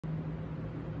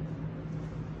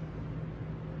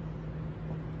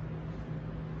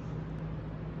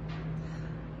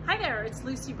there, it's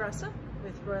Lucy Bressa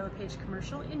with Royal LePage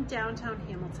Commercial in downtown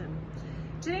Hamilton.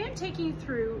 Today I'm taking you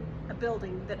through a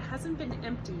building that hasn't been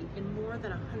empty in more than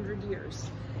 100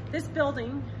 years. This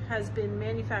building has been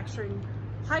manufacturing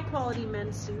high quality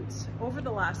men's suits over the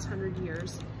last 100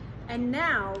 years and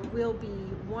now will be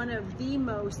one of the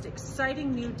most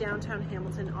exciting new downtown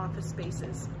Hamilton office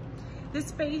spaces. This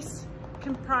space,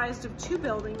 comprised of two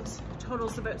buildings,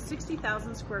 totals about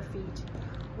 60,000 square feet,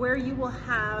 where you will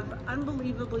have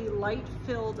unbelievably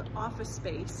light-filled office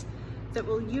space that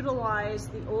will utilize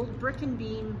the old brick and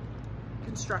beam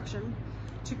construction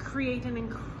to create an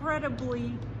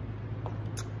incredibly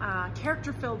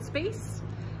character-filled space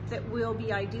that will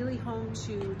be ideally home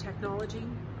to technology,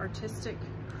 artistic,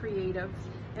 creative,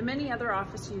 and many other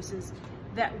office uses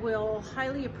that will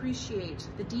highly appreciate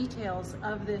the details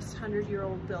of this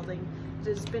 100-year-old building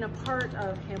that has been a part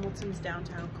of Hamilton's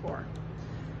downtown core.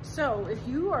 So if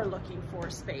you are looking for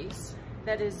a space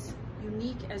that is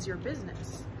unique as your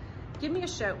business, give me a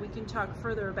shout. We can talk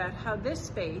further about how this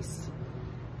space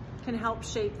can help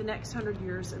shape the next 100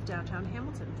 years of downtown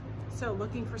Hamilton. So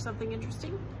looking for something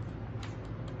interesting?